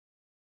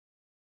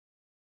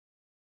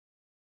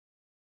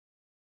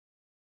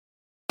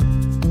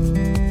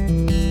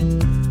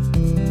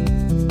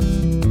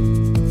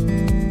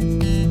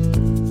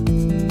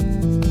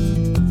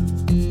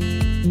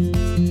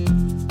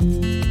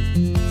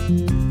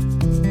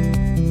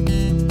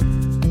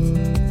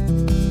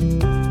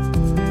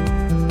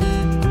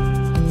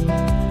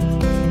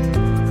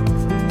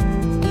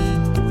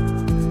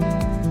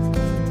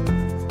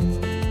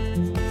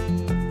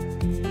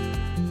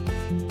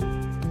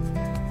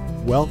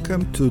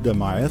Welcome to the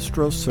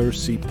Maestro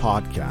Sersea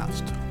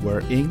podcast, where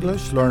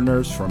English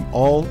learners from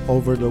all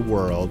over the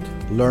world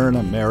learn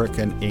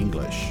American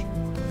English.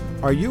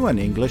 Are you an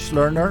English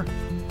learner?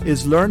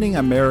 Is learning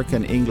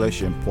American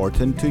English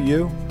important to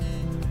you?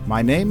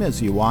 My name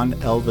is Yuan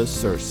Elvis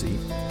Sersea,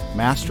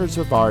 Masters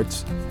of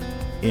Arts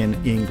in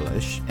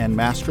English and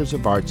Masters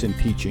of Arts in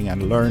Teaching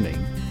and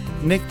Learning,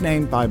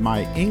 nicknamed by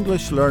my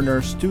English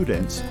learner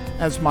students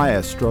as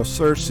Maestro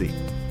Sersea.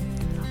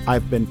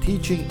 I've been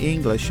teaching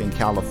English in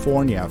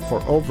California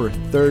for over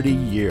 30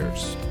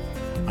 years.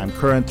 I'm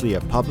currently a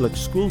public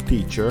school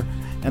teacher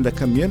and a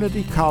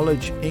community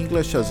college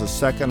English as a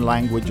second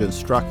language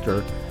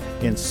instructor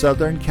in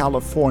Southern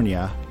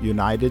California,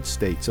 United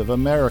States of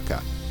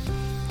America.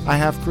 I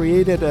have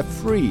created a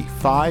free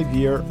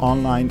 5-year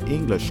online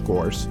English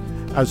course,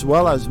 as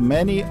well as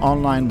many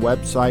online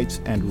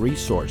websites and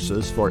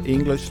resources for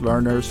English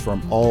learners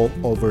from all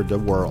over the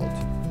world.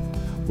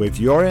 With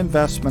your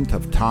investment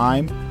of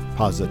time,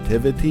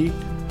 positivity,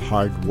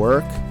 hard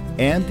work,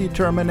 and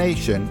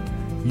determination,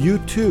 you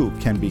too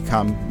can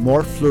become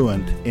more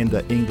fluent in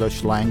the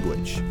English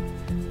language.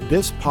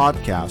 This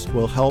podcast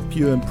will help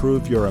you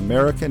improve your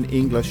American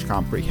English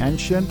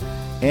comprehension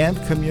and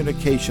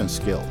communication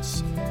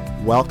skills.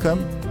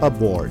 Welcome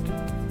aboard.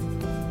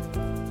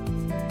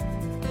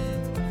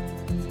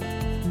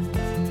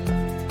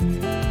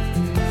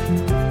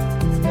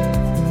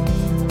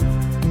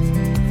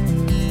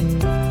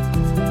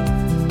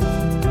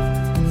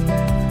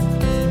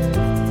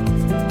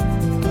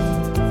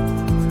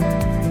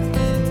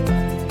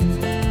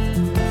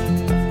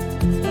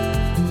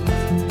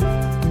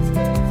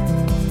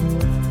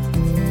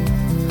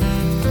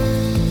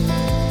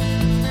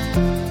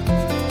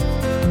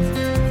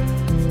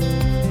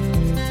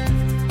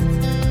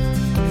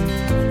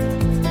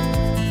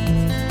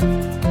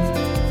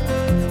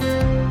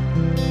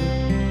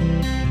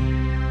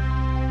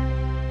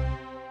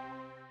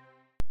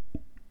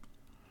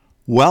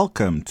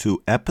 Welcome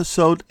to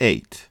Episode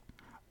 8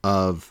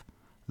 of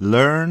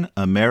Learn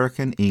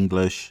American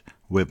English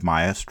with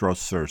Maestro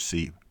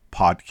Sersea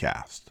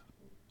podcast.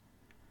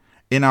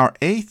 In our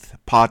 8th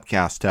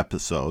podcast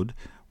episode,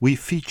 we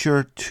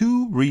feature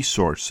 2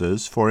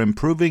 resources for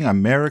improving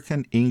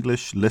American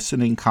English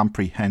listening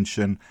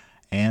comprehension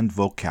and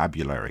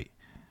vocabulary.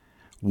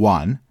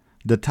 1.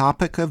 The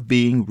topic of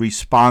being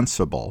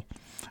responsible,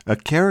 a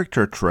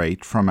character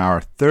trait from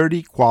our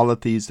 30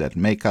 qualities that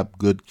make up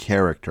good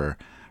character,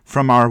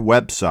 from our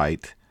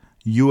website,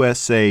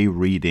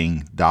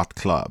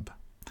 usareading.club.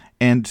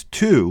 And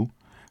 2,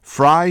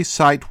 Fry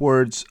Sight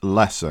Words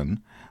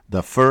Lesson,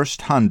 the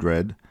first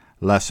 100,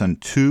 Lesson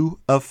 2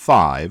 of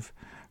 5,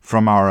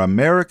 from our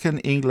American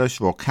English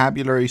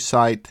vocabulary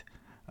site,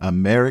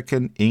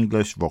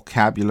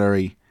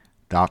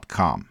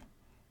 americanenglishvocabulary.com.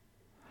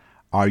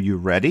 Are you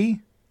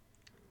ready?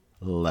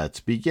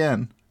 Let's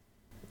begin.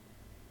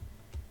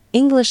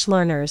 English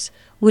learners,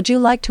 would you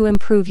like to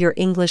improve your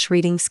English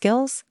reading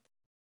skills?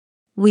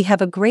 We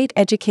have a great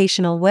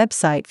educational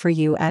website for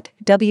you at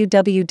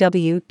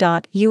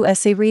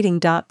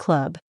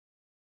www.usareading.club.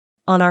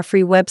 On our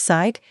free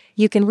website,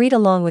 you can read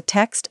along with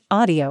text,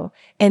 audio,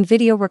 and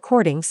video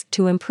recordings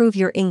to improve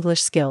your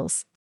English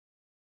skills.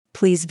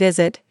 Please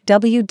visit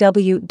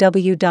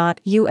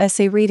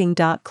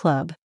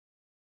www.usareading.club.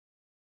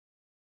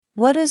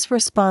 What is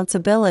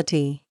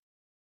responsibility?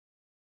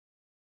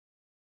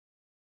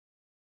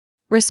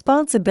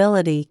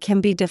 Responsibility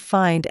can be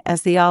defined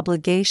as the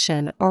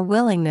obligation or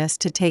willingness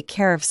to take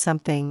care of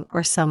something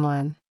or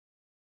someone.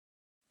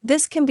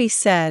 This can be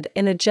said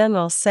in a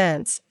general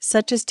sense,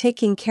 such as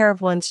taking care of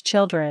one's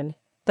children,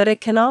 but it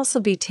can also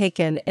be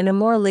taken in a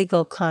more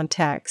legal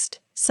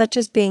context, such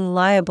as being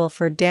liable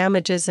for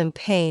damages and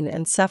pain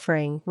and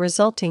suffering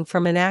resulting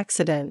from an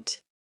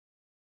accident.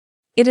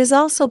 It is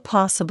also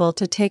possible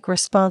to take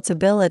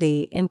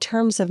responsibility in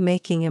terms of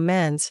making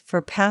amends for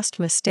past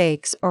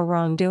mistakes or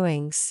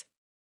wrongdoings.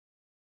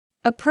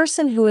 A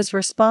person who is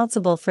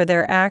responsible for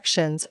their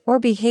actions or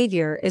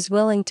behavior is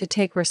willing to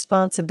take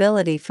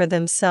responsibility for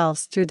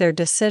themselves through their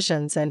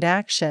decisions and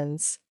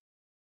actions.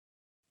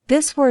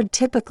 This word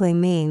typically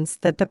means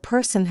that the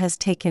person has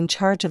taken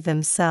charge of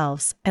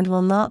themselves and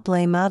will not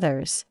blame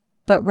others,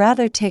 but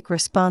rather take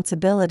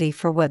responsibility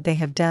for what they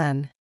have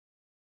done.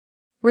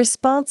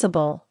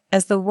 Responsible,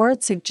 as the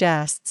word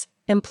suggests,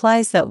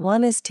 implies that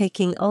one is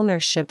taking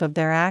ownership of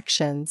their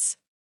actions.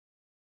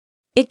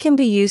 It can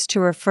be used to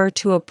refer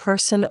to a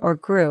person or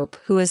group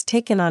who has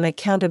taken on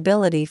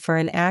accountability for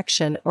an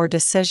action or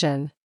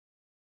decision.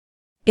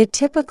 It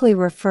typically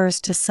refers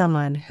to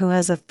someone who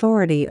has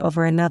authority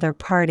over another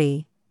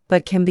party,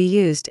 but can be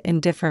used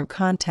in different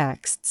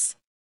contexts.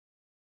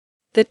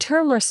 The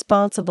term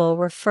responsible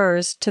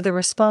refers to the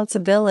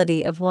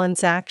responsibility of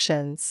one's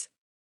actions.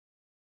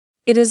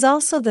 It is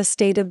also the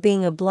state of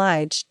being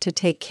obliged to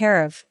take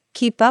care of,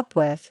 keep up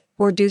with,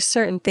 or do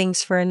certain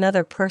things for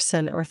another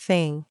person or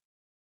thing.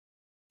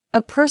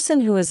 A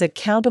person who is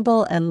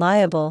accountable and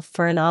liable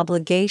for an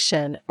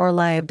obligation or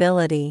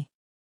liability.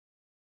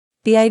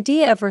 The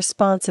idea of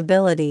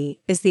responsibility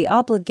is the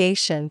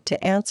obligation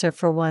to answer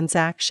for one's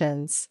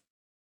actions.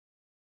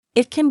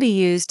 It can be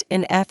used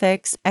in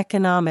ethics,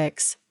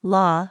 economics,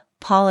 law,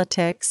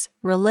 politics,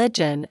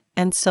 religion,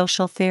 and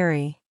social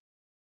theory.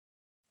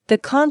 The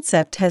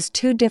concept has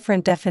two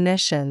different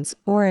definitions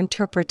or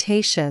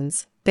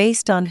interpretations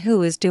based on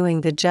who is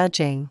doing the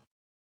judging.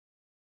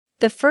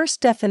 The first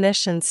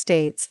definition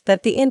states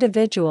that the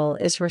individual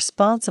is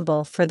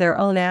responsible for their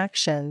own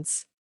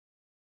actions.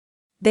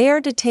 They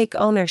are to take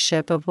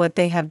ownership of what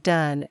they have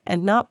done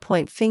and not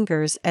point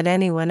fingers at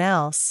anyone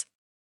else.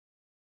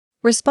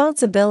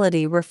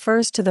 Responsibility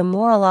refers to the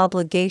moral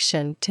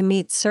obligation to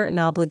meet certain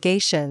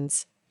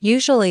obligations,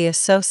 usually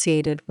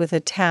associated with a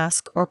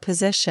task or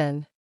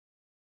position.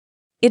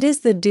 It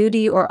is the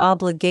duty or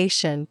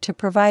obligation to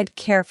provide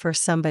care for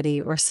somebody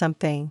or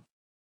something.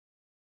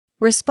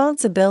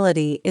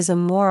 Responsibility is a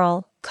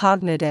moral,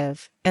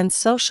 cognitive, and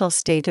social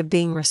state of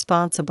being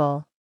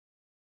responsible.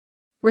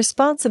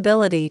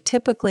 Responsibility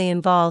typically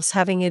involves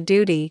having a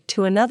duty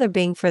to another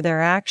being for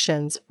their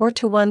actions or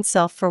to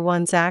oneself for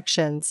one's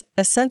actions,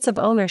 a sense of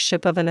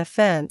ownership of an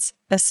offense,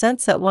 a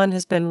sense that one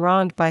has been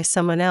wronged by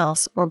someone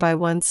else or by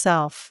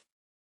oneself.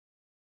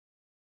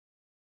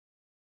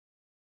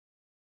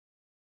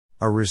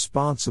 A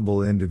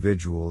responsible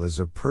individual is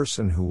a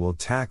person who will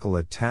tackle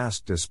a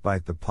task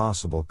despite the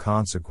possible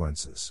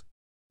consequences.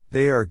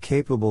 They are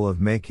capable of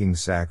making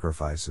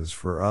sacrifices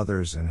for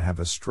others and have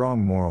a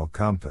strong moral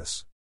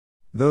compass.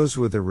 Those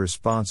with a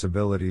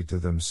responsibility to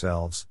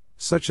themselves,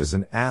 such as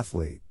an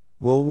athlete,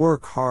 will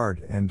work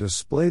hard and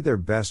display their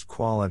best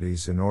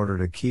qualities in order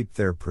to keep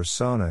their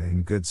persona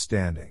in good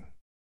standing.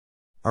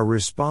 A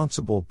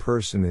responsible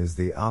person is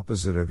the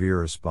opposite of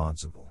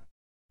irresponsible.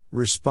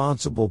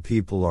 Responsible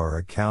people are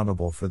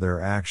accountable for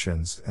their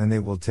actions and they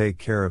will take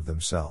care of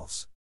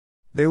themselves.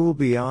 They will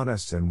be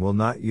honest and will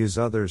not use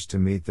others to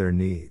meet their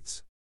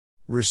needs.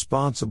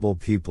 Responsible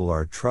people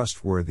are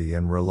trustworthy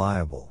and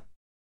reliable.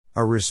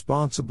 A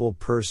responsible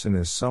person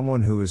is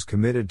someone who is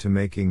committed to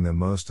making the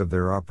most of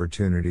their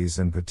opportunities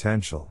and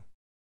potential.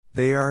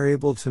 They are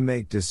able to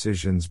make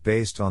decisions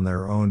based on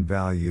their own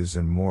values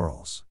and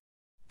morals.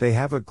 They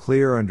have a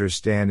clear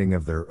understanding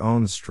of their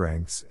own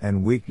strengths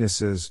and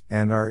weaknesses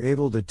and are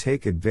able to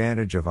take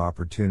advantage of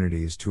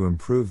opportunities to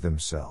improve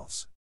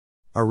themselves.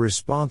 A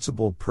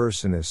responsible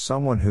person is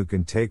someone who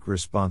can take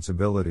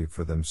responsibility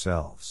for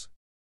themselves.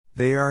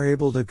 They are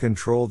able to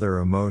control their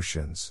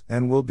emotions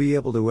and will be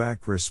able to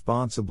act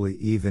responsibly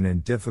even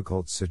in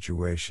difficult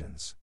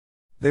situations.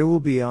 They will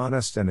be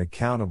honest and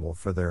accountable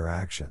for their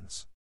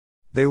actions.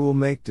 They will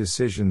make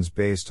decisions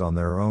based on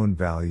their own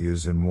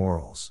values and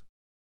morals.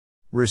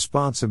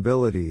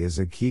 Responsibility is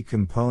a key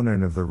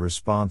component of the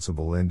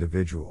responsible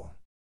individual.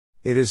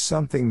 It is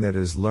something that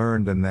is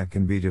learned and that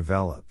can be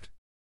developed.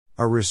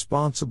 A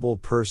responsible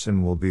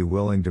person will be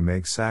willing to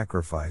make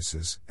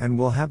sacrifices and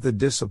will have the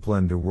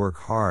discipline to work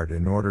hard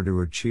in order to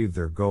achieve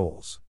their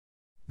goals.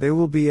 They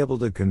will be able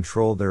to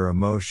control their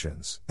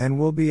emotions and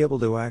will be able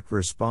to act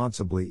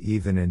responsibly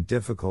even in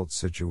difficult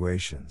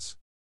situations.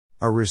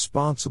 A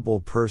responsible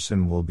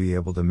person will be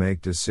able to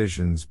make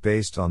decisions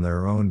based on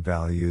their own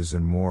values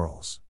and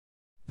morals.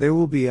 They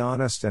will be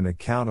honest and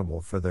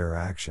accountable for their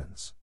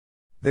actions.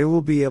 They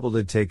will be able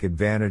to take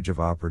advantage of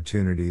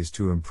opportunities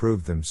to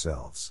improve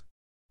themselves.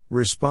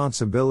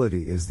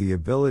 Responsibility is the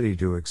ability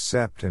to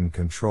accept and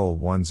control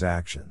one's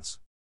actions.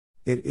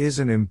 It is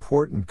an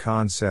important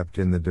concept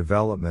in the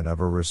development of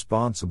a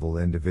responsible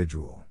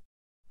individual.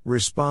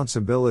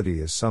 Responsibility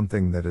is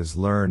something that is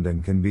learned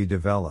and can be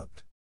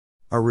developed.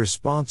 A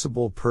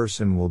responsible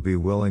person will be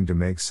willing to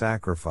make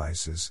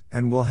sacrifices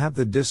and will have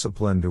the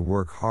discipline to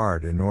work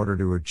hard in order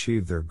to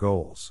achieve their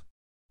goals.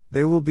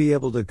 They will be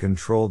able to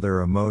control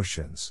their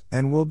emotions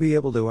and will be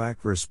able to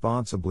act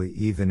responsibly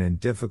even in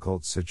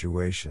difficult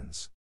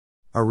situations.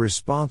 A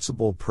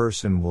responsible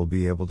person will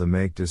be able to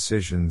make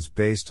decisions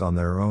based on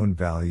their own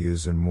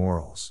values and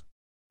morals.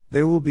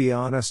 They will be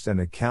honest and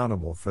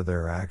accountable for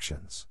their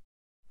actions.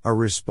 A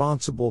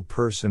responsible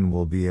person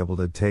will be able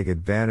to take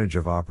advantage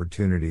of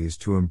opportunities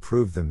to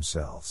improve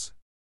themselves.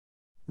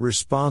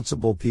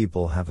 Responsible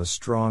people have a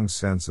strong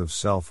sense of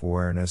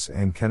self-awareness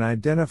and can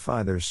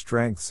identify their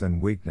strengths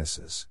and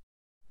weaknesses.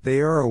 They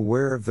are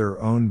aware of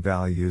their own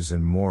values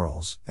and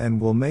morals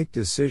and will make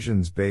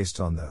decisions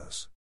based on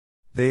those.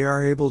 They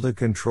are able to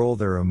control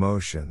their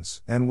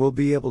emotions and will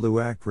be able to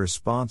act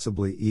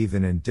responsibly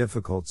even in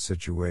difficult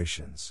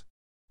situations.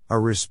 A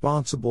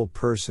responsible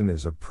person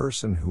is a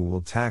person who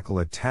will tackle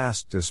a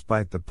task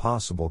despite the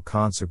possible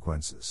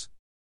consequences.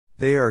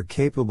 They are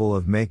capable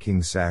of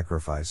making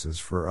sacrifices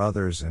for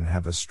others and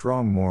have a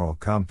strong moral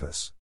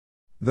compass.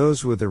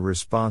 Those with a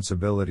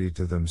responsibility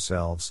to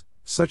themselves,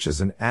 such as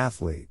an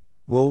athlete,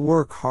 will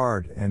work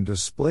hard and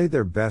display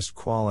their best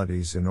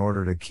qualities in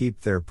order to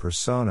keep their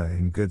persona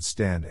in good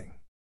standing.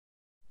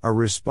 A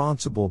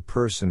responsible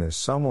person is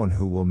someone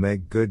who will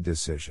make good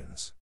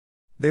decisions.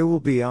 They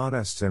will be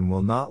honest and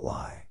will not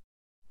lie.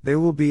 They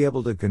will be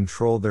able to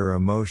control their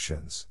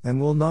emotions and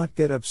will not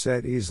get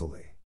upset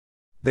easily.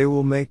 They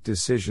will make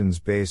decisions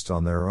based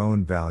on their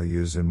own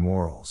values and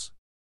morals.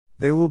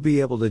 They will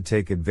be able to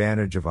take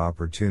advantage of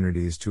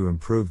opportunities to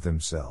improve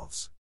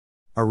themselves.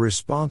 A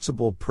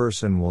responsible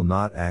person will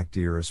not act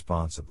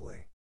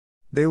irresponsibly.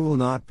 They will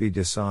not be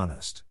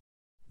dishonest.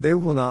 They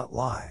will not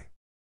lie.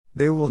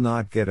 They will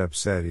not get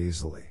upset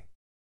easily.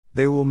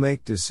 They will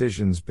make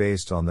decisions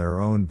based on their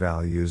own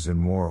values and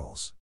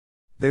morals.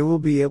 They will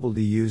be able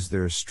to use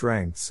their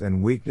strengths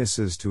and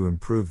weaknesses to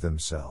improve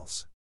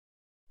themselves.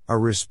 A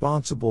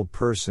responsible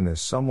person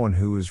is someone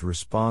who is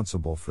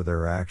responsible for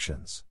their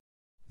actions.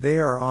 They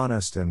are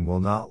honest and will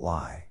not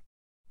lie.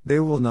 They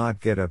will not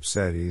get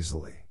upset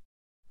easily.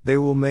 They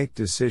will make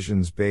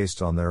decisions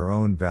based on their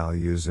own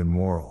values and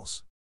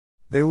morals.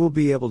 They will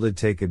be able to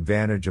take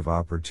advantage of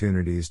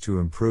opportunities to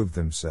improve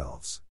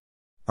themselves.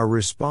 A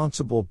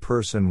responsible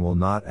person will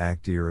not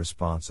act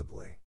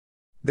irresponsibly.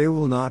 They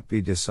will not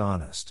be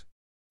dishonest.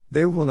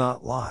 They will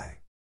not lie.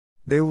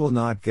 They will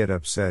not get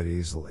upset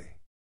easily.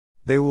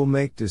 They will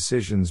make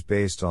decisions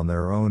based on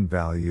their own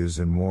values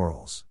and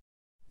morals.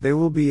 They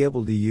will be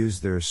able to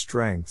use their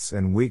strengths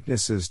and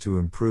weaknesses to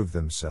improve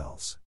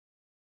themselves.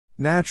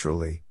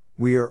 Naturally,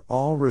 we are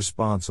all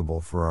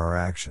responsible for our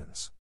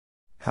actions.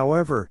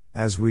 However,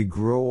 as we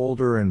grow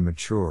older and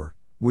mature,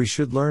 we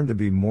should learn to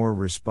be more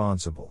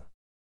responsible.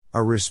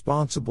 A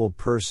responsible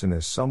person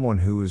is someone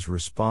who is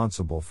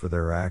responsible for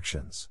their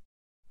actions.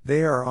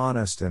 They are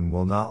honest and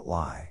will not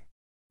lie.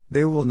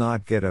 They will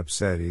not get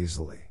upset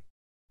easily.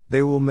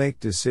 They will make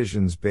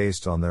decisions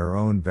based on their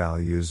own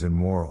values and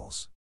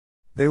morals.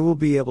 They will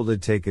be able to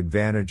take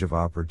advantage of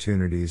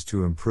opportunities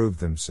to improve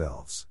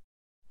themselves.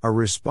 A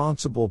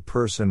responsible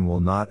person will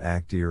not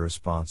act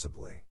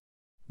irresponsibly.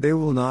 They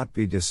will not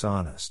be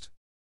dishonest.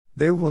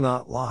 They will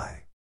not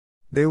lie.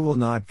 They will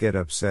not get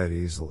upset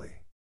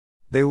easily.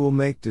 They will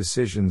make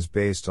decisions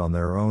based on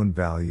their own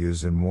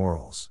values and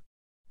morals.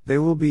 They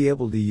will be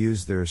able to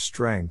use their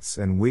strengths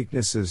and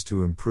weaknesses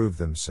to improve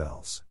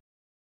themselves.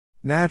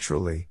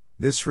 Naturally,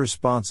 this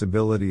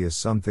responsibility is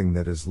something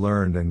that is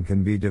learned and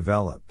can be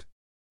developed.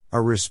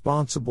 A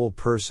responsible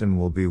person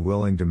will be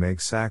willing to make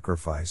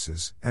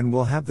sacrifices and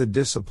will have the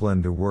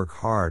discipline to work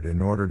hard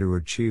in order to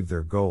achieve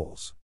their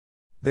goals.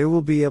 They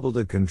will be able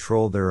to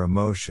control their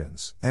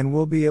emotions and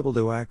will be able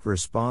to act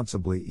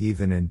responsibly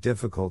even in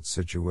difficult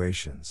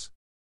situations.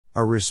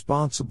 A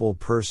responsible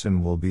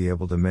person will be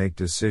able to make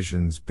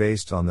decisions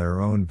based on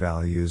their own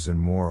values and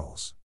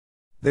morals.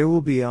 They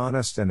will be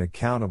honest and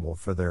accountable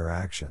for their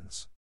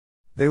actions.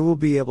 They will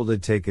be able to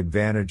take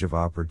advantage of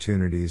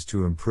opportunities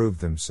to improve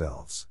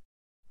themselves.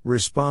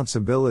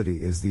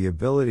 Responsibility is the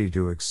ability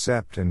to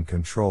accept and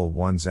control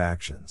one's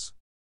actions.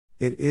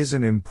 It is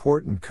an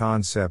important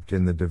concept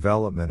in the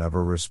development of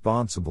a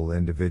responsible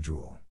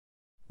individual.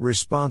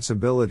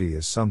 Responsibility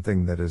is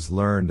something that is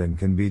learned and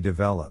can be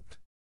developed.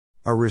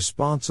 A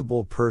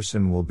responsible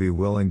person will be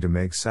willing to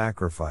make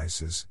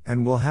sacrifices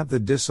and will have the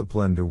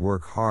discipline to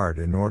work hard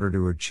in order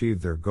to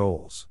achieve their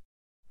goals.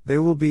 They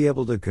will be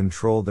able to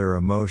control their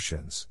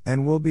emotions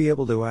and will be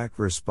able to act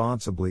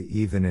responsibly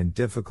even in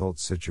difficult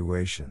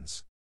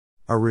situations.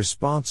 A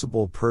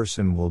responsible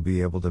person will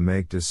be able to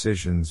make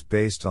decisions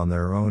based on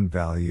their own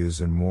values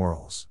and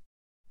morals.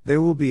 They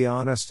will be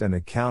honest and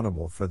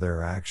accountable for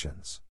their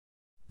actions.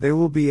 They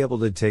will be able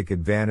to take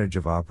advantage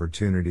of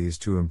opportunities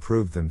to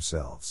improve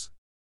themselves.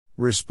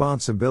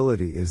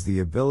 Responsibility is the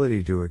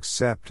ability to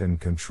accept and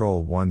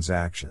control one's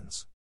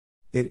actions.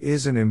 It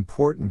is an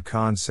important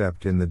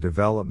concept in the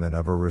development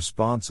of a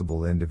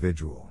responsible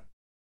individual.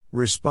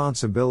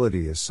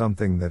 Responsibility is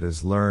something that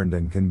is learned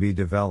and can be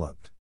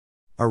developed.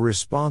 A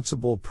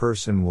responsible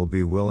person will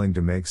be willing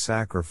to make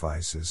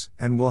sacrifices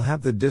and will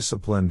have the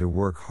discipline to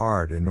work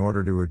hard in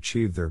order to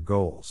achieve their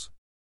goals.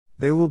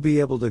 They will be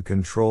able to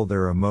control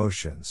their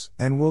emotions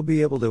and will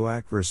be able to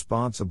act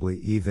responsibly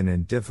even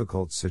in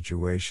difficult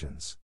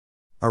situations.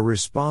 A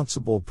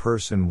responsible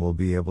person will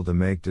be able to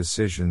make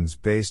decisions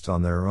based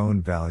on their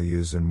own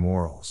values and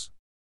morals.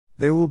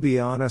 They will be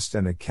honest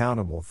and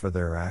accountable for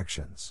their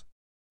actions.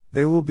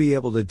 They will be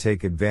able to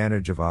take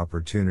advantage of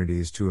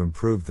opportunities to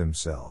improve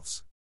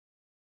themselves.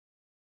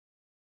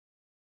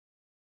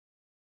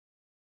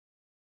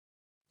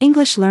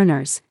 English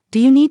learners, do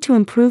you need to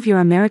improve your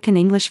American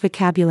English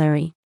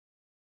vocabulary?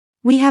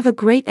 We have a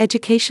great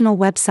educational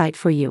website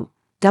for you,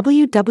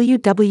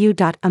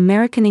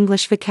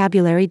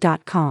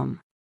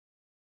 www.americanenglishvocabulary.com.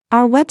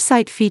 Our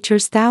website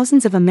features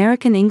thousands of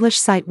American English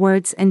sight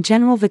words and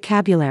general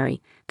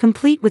vocabulary,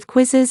 complete with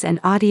quizzes and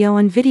audio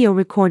and video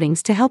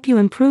recordings to help you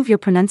improve your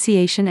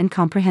pronunciation and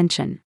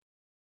comprehension.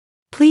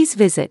 Please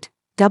visit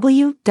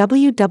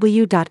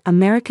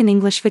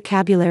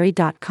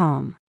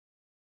www.americanenglishvocabulary.com.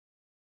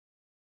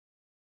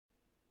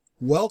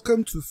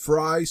 Welcome to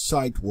Fry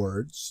Sight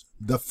Words,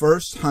 the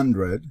first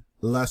 100,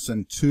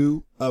 lesson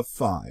 2 of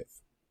 5.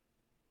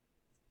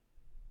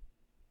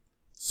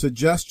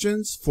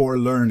 Suggestions for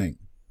learning.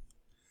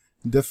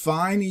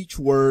 Define each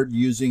word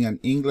using an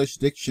English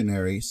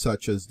dictionary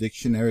such as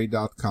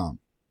dictionary.com.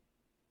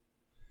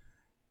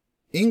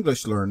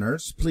 English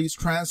learners, please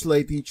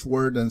translate each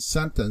word and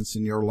sentence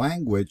in your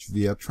language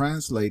via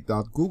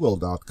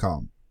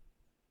translate.google.com.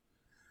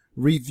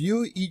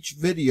 Review each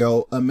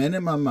video a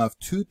minimum of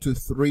 2 to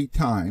 3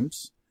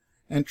 times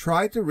and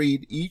try to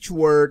read each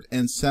word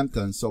and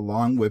sentence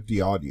along with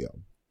the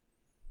audio.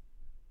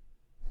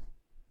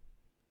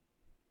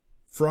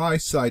 Fry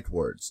sight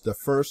words, the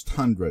first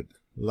 100,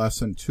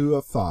 lesson 2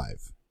 of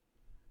 5.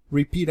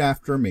 Repeat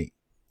after me.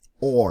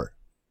 Or,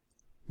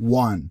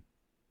 1,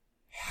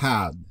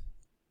 had,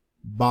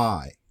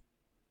 by,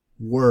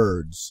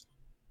 words,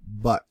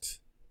 but,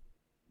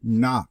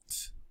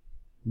 not,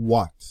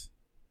 what,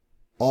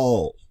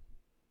 all,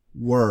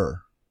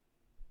 were,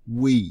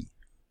 we,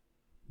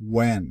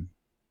 when,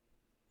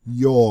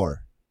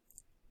 your,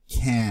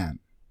 can,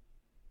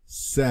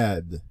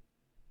 said,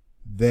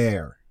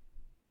 there,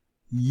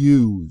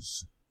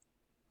 use,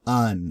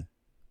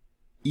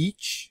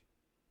 each,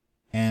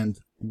 and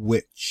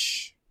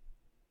which.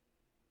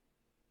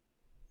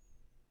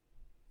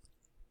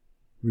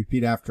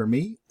 Repeat after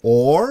me.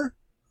 Or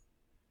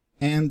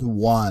and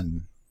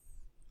one.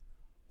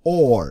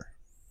 Or.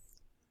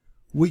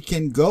 We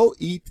can go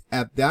eat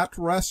at that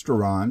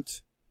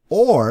restaurant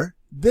or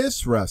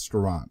this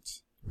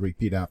restaurant.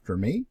 Repeat after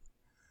me.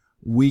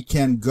 We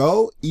can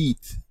go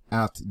eat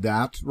at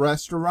that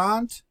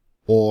restaurant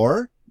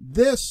or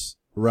this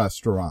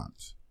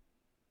restaurant.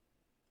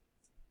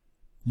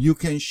 You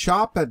can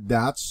shop at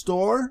that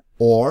store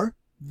or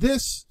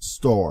this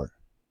store.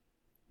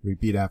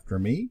 Repeat after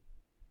me.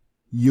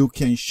 You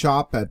can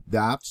shop at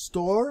that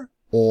store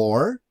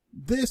or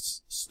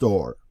this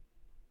store.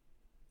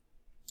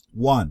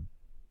 1.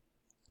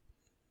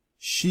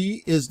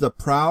 She is the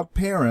proud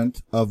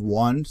parent of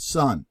one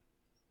son.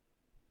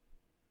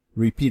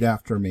 Repeat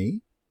after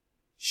me.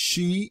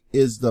 She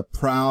is the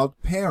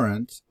proud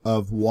parent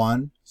of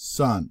one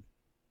son.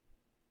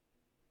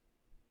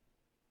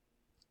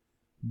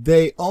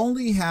 They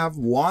only have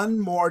one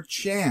more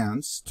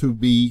chance to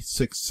be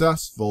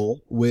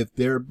successful with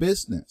their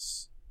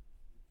business.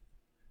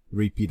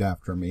 Repeat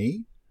after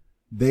me.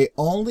 They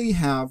only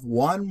have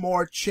one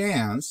more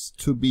chance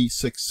to be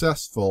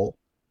successful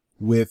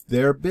with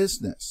their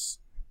business.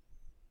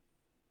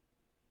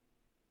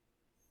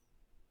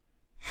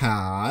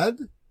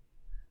 Had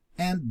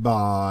and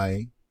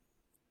by.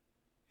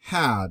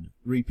 Had.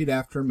 Repeat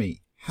after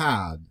me.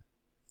 Had.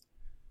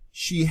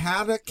 She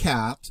had a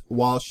cat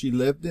while she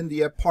lived in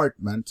the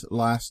apartment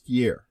last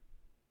year.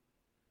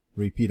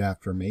 Repeat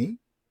after me.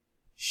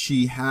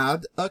 She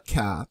had a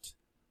cat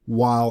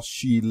while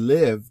she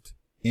lived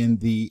in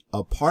the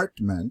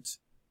apartment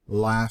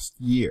last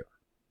year.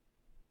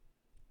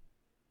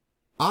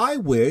 I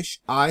wish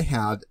I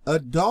had a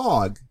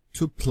dog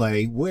to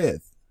play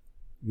with.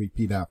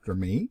 Repeat after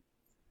me.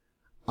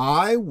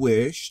 I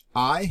wish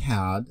I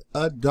had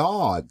a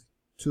dog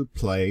to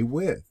play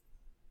with.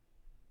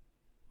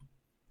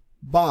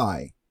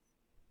 By.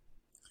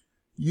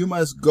 You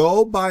must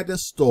go by the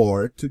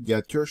store to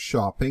get your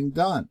shopping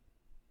done.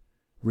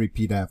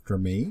 Repeat after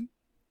me.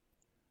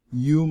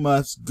 You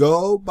must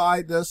go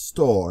by the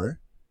store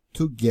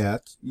to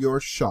get your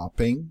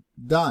shopping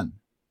done.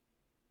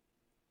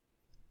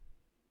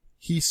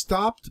 He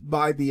stopped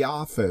by the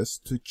office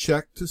to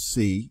check to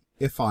see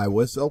if I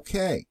was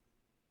okay.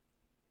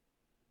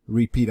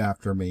 Repeat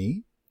after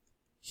me.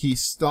 He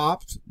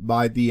stopped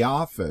by the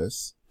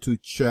office to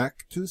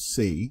check to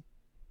see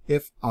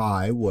if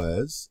I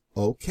was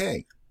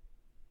okay.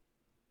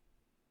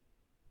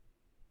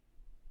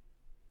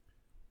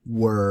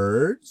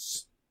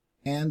 Words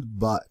and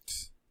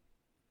but.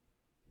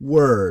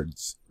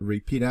 Words.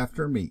 Repeat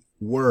after me.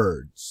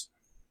 Words.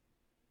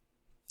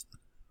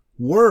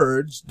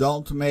 Words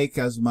don't make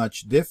as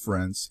much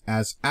difference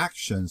as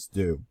actions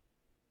do.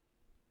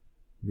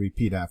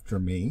 Repeat after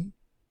me.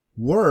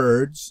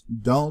 Words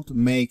don't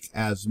make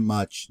as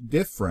much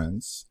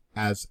difference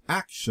as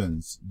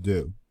actions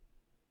do.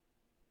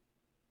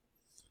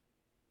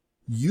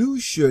 You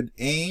should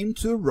aim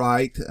to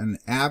write an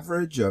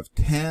average of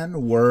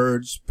 10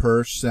 words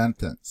per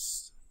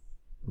sentence.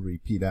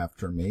 Repeat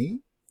after me.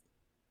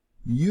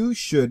 You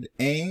should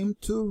aim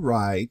to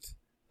write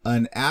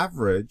an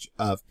average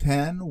of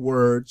 10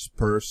 words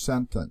per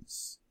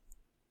sentence.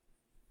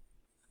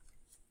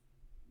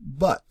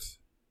 But.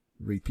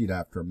 Repeat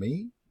after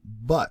me.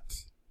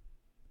 But.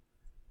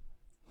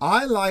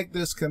 I like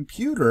this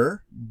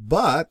computer,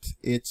 but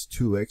it's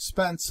too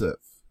expensive.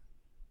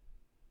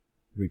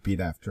 Repeat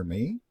after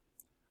me.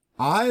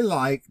 I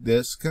like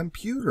this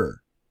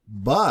computer,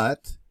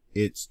 but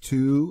it's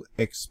too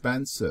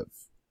expensive.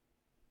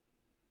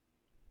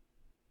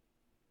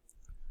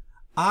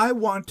 I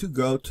want to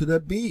go to the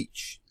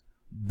beach,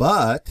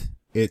 but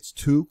it's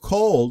too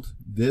cold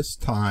this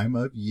time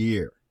of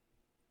year.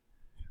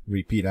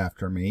 Repeat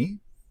after me.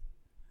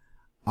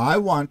 I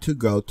want to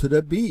go to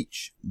the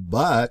beach,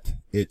 but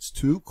it's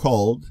too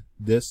cold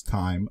this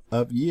time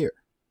of year.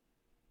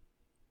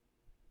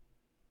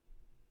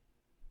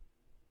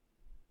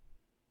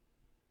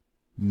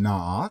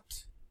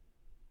 Not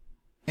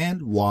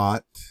and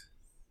what.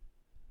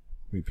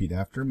 Repeat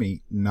after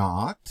me.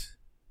 Not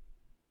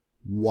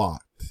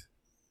What?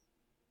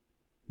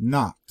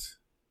 Not.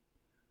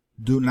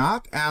 Do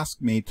not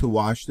ask me to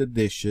wash the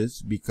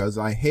dishes because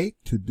I hate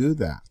to do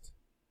that.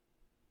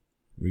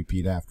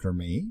 Repeat after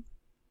me.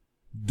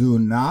 Do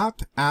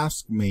not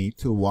ask me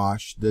to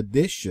wash the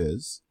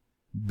dishes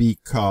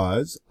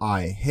because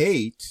I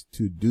hate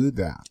to do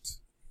that.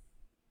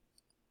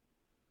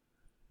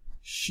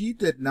 She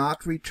did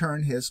not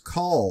return his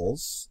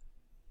calls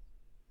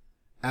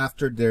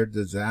after their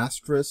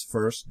disastrous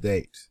first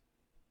date.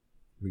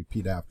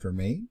 Repeat after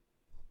me.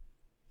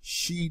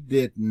 She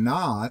did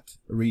not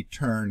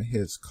return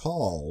his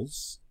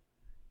calls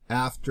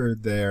after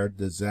their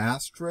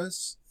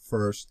disastrous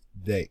first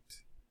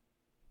date.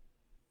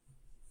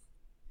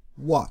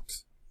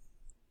 What?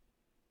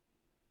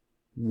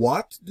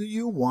 What do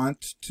you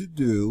want to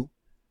do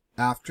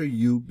after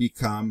you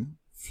become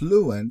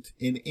fluent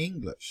in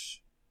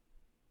English?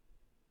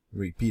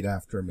 Repeat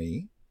after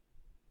me.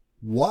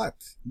 What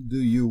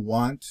do you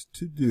want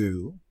to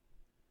do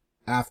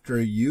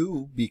after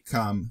you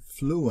become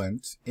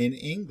fluent in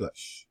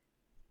English?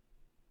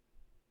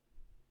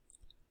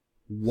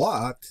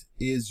 What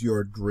is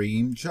your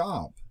dream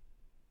job?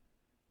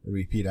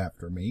 Repeat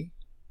after me.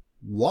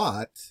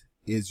 What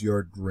is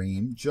your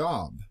dream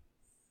job?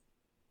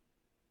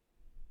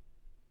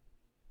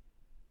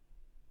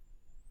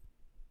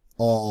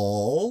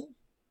 All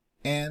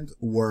and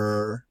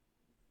were.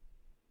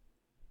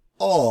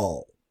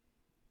 All.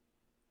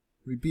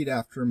 Repeat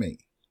after me.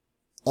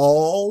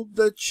 All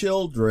the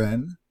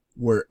children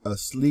were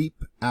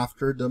asleep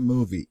after the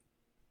movie.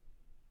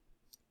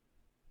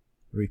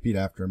 Repeat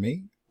after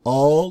me.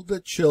 All the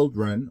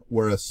children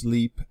were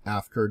asleep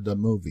after the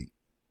movie.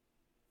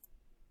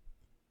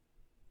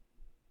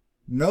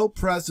 No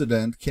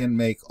president can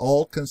make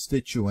all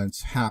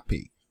constituents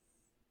happy.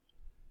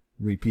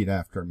 Repeat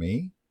after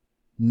me.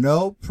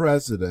 No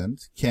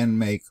president can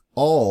make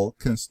all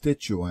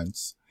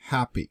constituents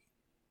happy.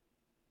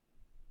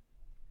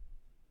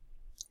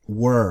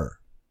 Were.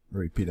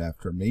 Repeat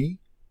after me.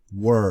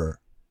 Were.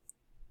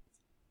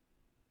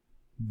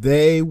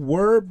 They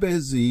were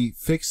busy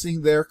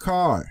fixing their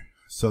car,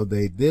 so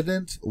they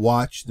didn't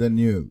watch the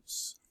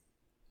news.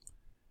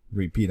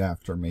 Repeat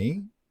after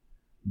me.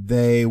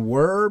 They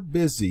were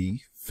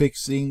busy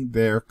fixing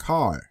their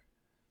car,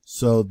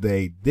 so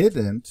they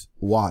didn't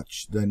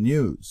watch the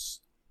news.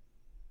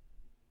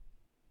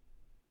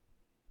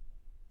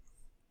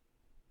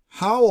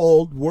 How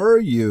old were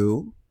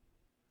you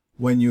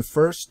when you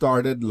first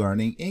started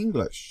learning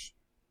English?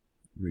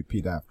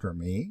 Repeat after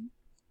me.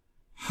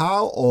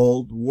 How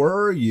old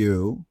were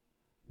you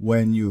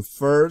when you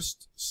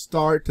first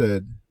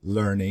started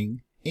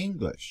learning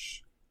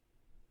English?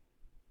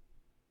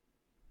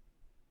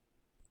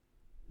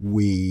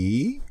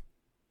 We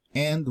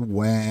and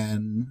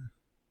when.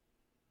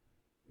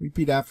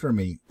 Repeat after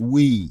me.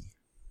 We.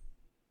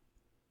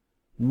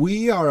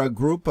 We are a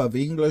group of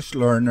English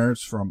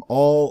learners from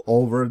all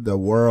over the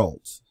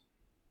world.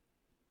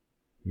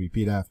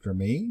 Repeat after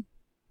me.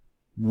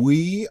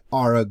 We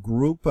are a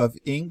group of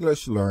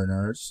English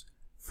learners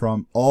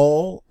from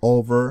all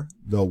over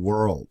the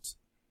world.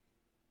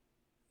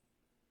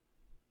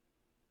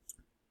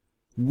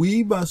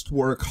 We must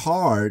work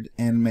hard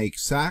and make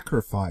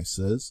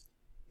sacrifices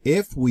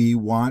if we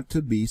want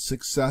to be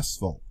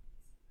successful.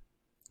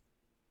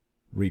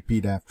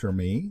 Repeat after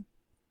me.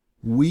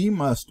 We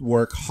must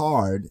work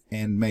hard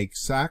and make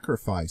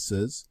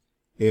sacrifices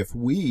if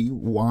we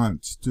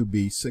want to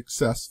be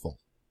successful.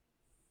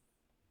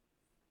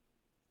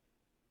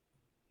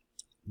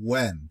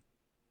 When.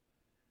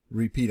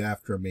 Repeat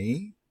after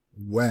me.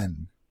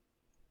 When.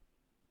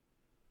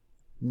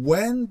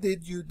 When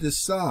did you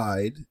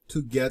decide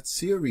to get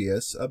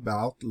serious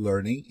about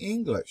learning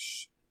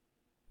English?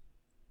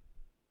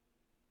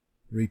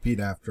 Repeat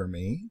after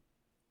me.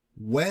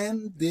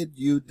 When did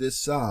you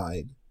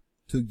decide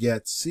to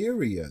get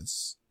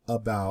serious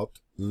about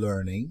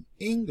learning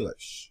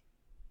English?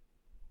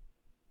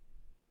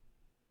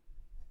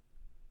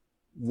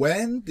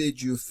 When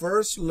did you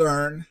first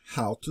learn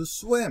how to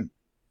swim?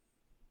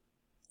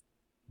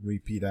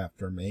 Repeat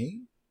after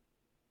me.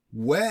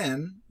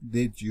 When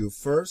did you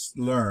first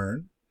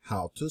learn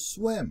how to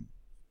swim?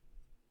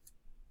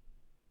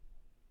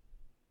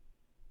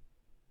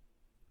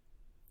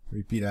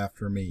 Repeat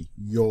after me.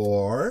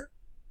 Your,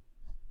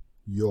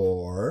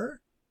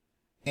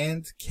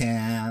 and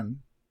can.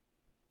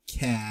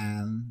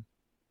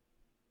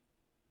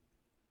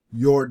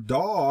 Your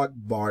dog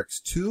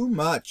barks too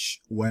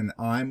much when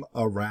I'm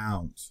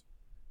around.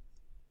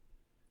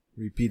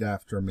 Repeat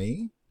after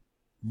me.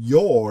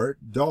 Your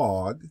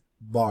dog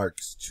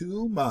barks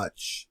too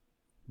much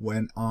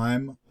when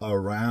I'm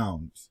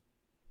around.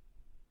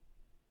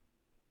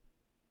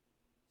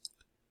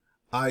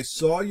 I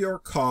saw your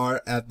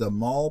car at the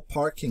mall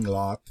parking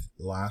lot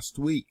last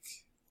week.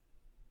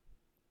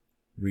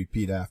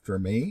 Repeat after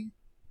me.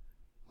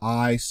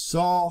 I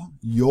saw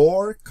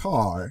your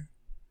car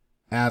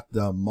at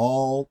the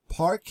mall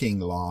parking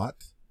lot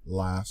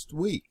last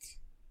week.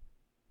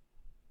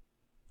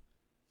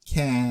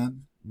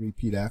 Can.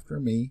 Repeat after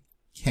me.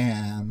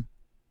 Can.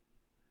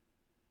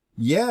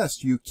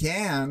 Yes, you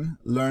can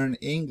learn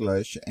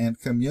English and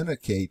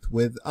communicate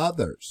with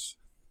others.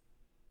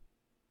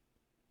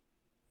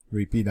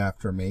 Repeat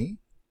after me.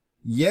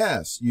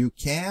 Yes, you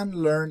can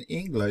learn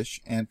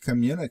English and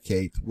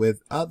communicate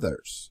with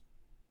others.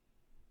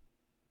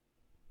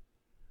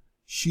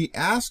 She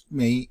asked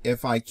me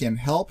if I can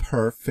help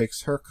her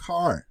fix her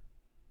car.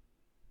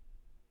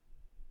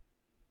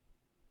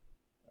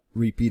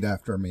 Repeat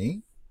after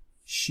me.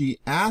 She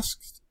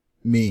asked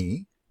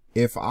me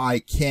if I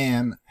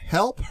can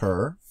help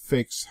her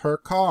fix her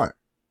car.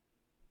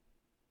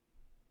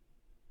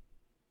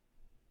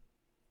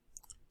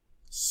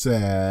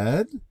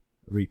 Said,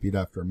 repeat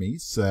after me,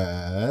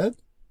 said,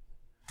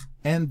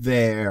 and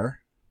there.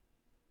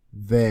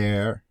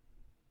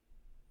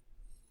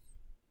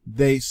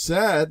 They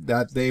said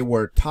that they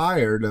were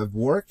tired of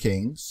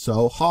working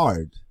so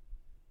hard.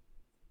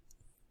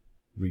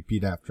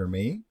 Repeat after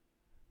me.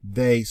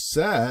 They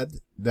said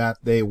that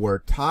they were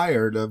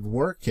tired of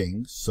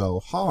working so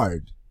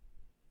hard.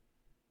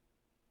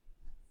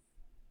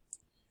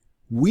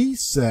 We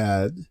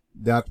said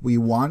that we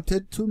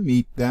wanted to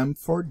meet them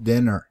for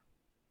dinner.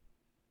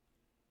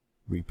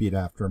 Repeat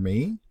after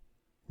me.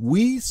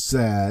 We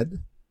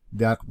said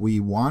that we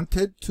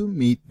wanted to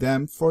meet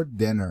them for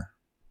dinner.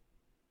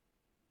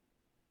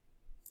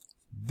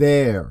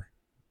 There.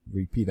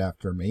 Repeat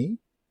after me.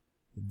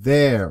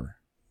 There.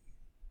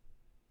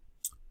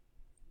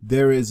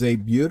 There is a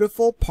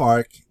beautiful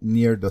park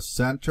near the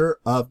center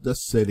of the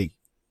city.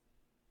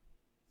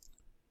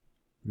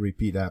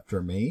 Repeat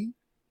after me.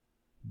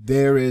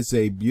 There is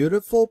a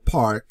beautiful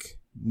park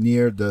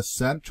near the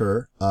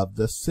center of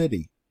the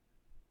city.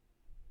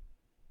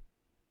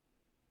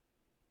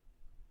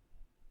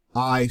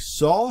 I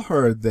saw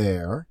her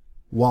there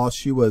while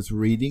she was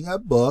reading a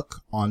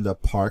book on the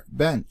park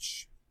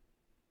bench.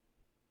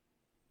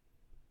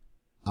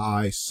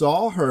 I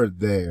saw her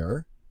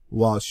there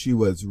while she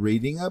was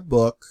reading a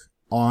book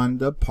on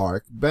the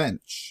park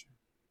bench.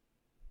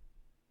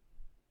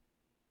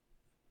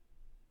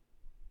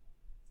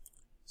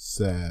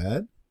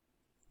 Said,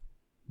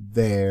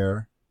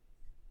 there.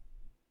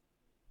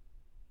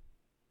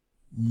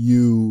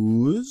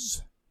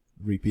 Use,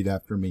 repeat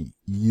after me,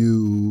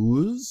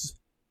 use,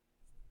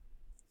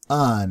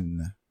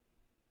 un.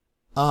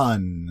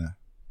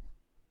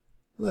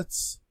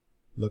 Let's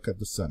look at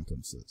the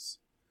sentences.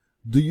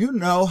 Do you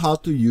know how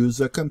to use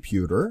a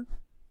computer?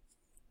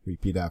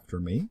 Repeat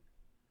after me.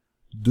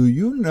 Do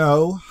you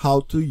know how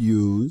to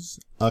use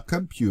a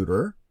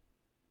computer?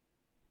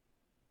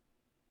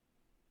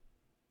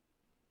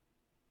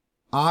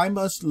 I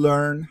must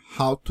learn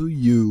how to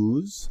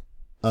use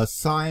a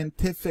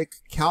scientific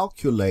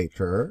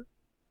calculator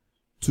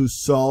to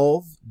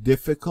solve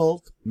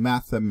difficult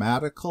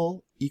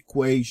mathematical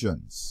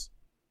equations.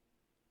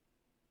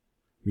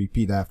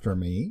 Repeat after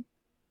me.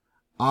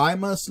 I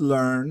must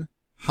learn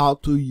how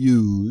to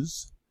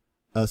use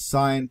a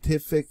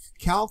scientific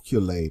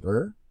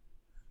calculator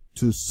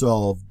to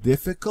solve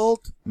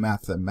difficult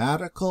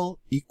mathematical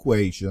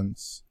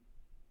equations.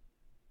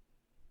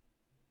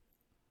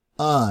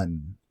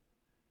 Un.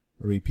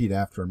 Repeat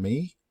after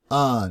me.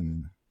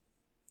 Un.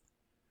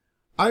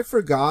 I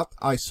forgot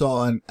I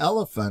saw an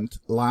elephant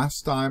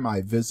last time I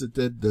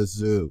visited the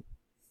zoo.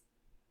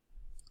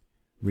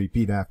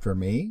 Repeat after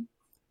me.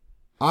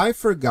 I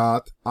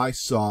forgot I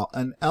saw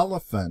an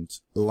elephant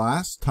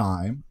last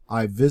time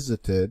I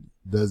visited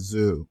the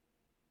zoo.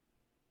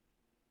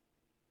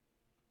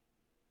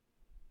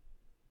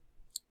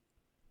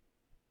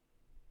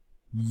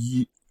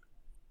 You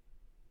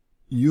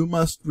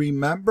must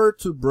remember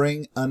to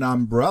bring an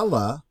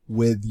umbrella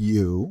with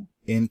you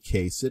in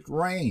case it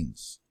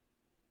rains.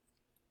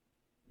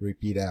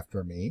 Repeat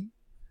after me.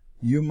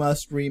 You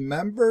must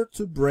remember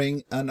to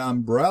bring an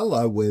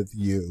umbrella with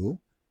you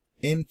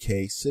in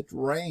case it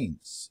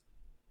rains.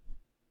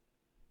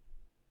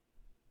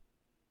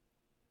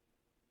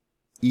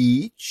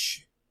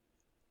 Each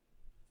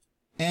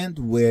and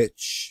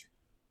which.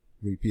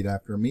 Repeat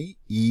after me.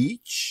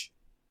 Each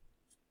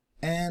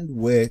and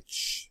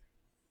which.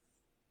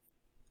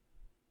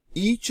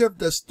 Each of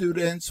the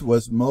students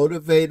was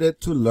motivated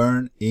to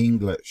learn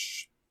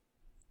English.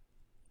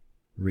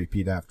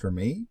 Repeat after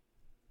me.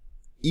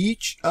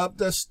 Each of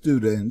the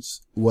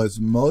students was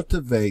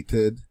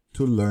motivated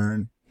to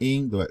learn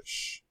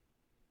English.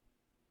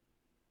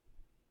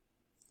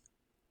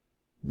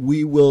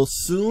 We will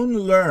soon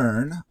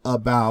learn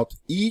about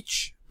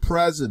each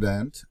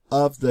president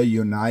of the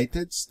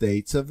United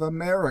States of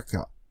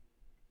America.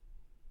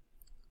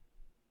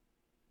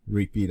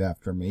 Repeat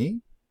after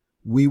me.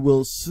 We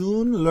will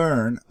soon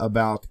learn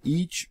about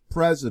each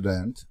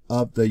president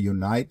of the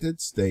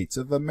United States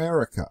of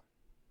America.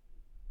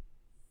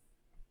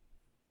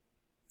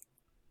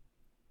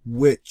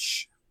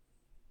 Which.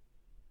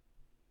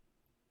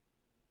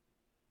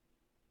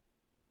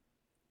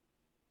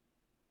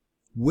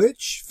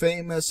 Which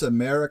famous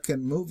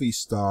American movie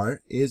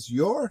star is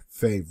your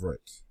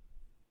favorite?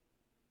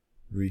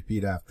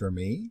 Repeat after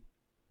me.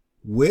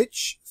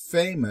 Which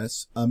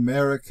famous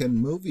American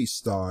movie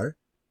star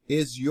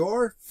is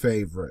your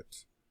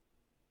favorite?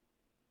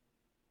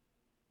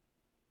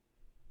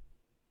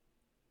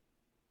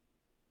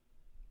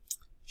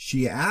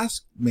 She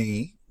asked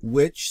me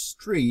which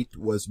street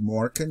was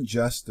more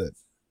congested.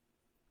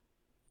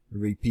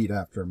 Repeat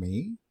after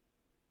me.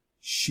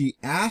 She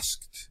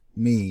asked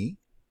me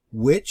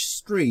which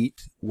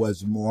street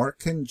was more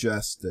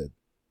congested.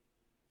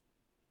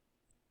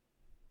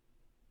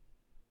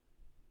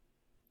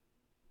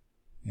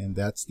 And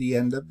that's the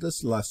end of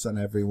this lesson,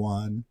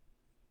 everyone.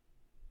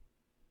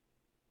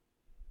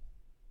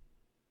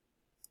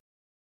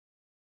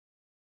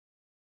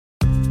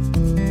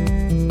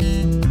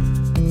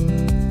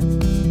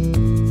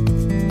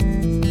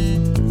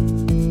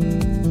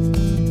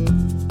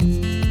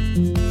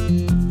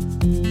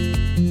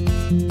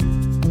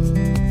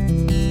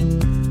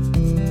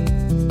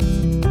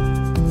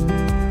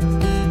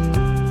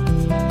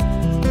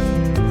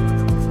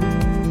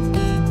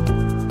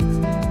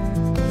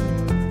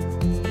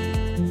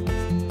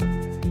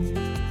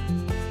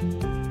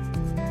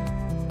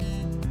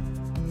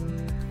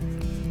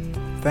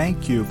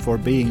 Thank you for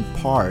being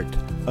part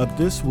of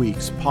this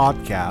week's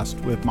podcast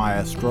with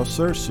Maestro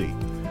Sersea,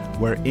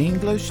 where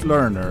English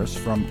learners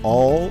from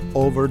all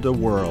over the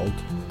world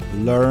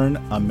learn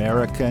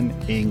American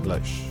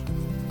English.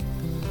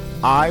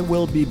 I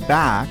will be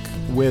back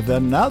with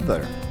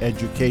another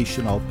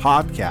educational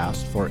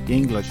podcast for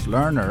English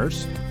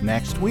learners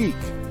next week.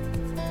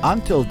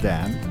 Until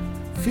then,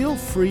 feel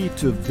free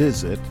to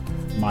visit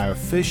my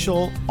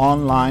official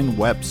online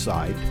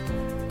website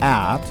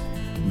at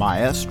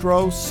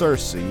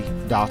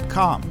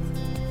maestrosersea.com,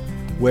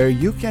 where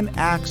you can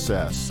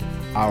access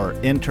our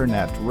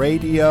internet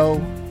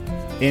radio,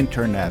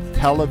 internet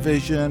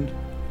television,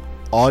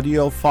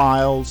 audio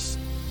files,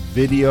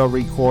 video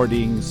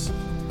recordings,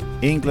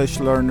 English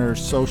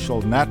Learners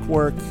social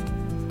network,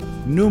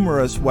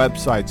 numerous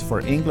websites for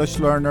English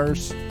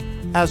learners,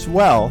 as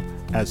well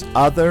as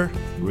other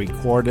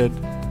recorded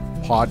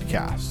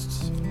podcasts.